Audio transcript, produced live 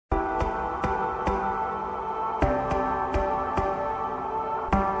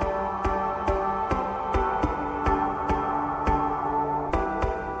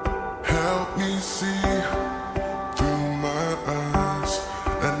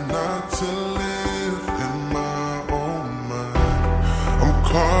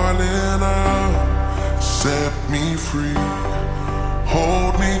me free.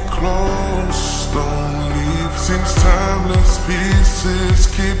 Hold me close, don't leave. Seems timeless pieces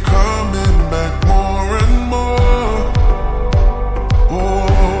keep coming back more and more.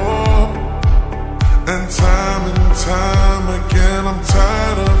 Oh, and time again, I'm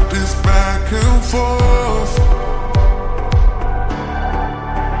tired of this back and forth.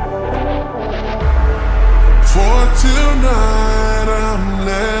 For tonight, I'm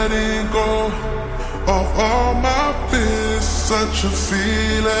letting go of all my fears, such a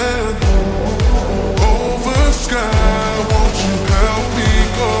feeling. Oversky, won't you help me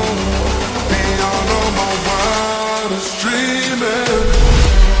go beyond all my wildest dreaming?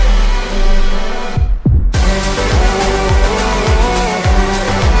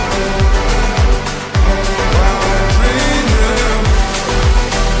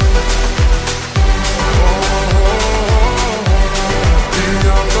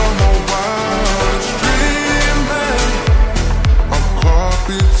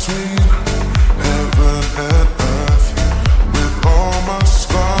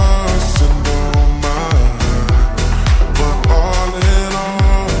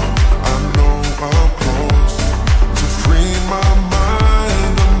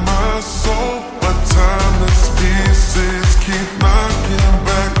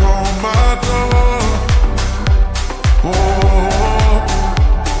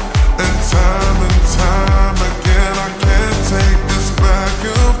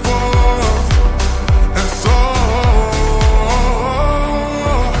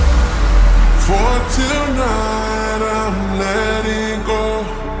 Tonight I'm letting go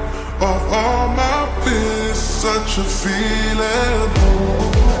of all my fears, such a feeling.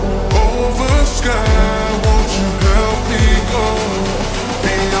 Oversky, won't you help me go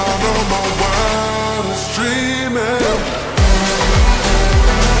beyond all my wildest dreaming?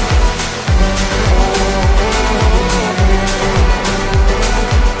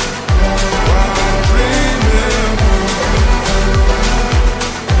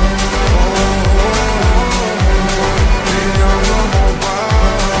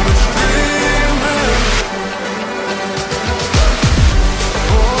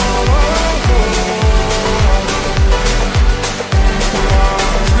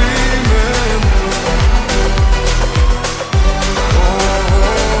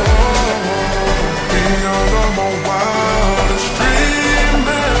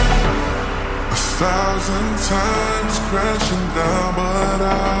 Thousand times crashing down, but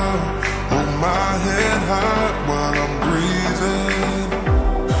I'll hold my head high while I'm breathing.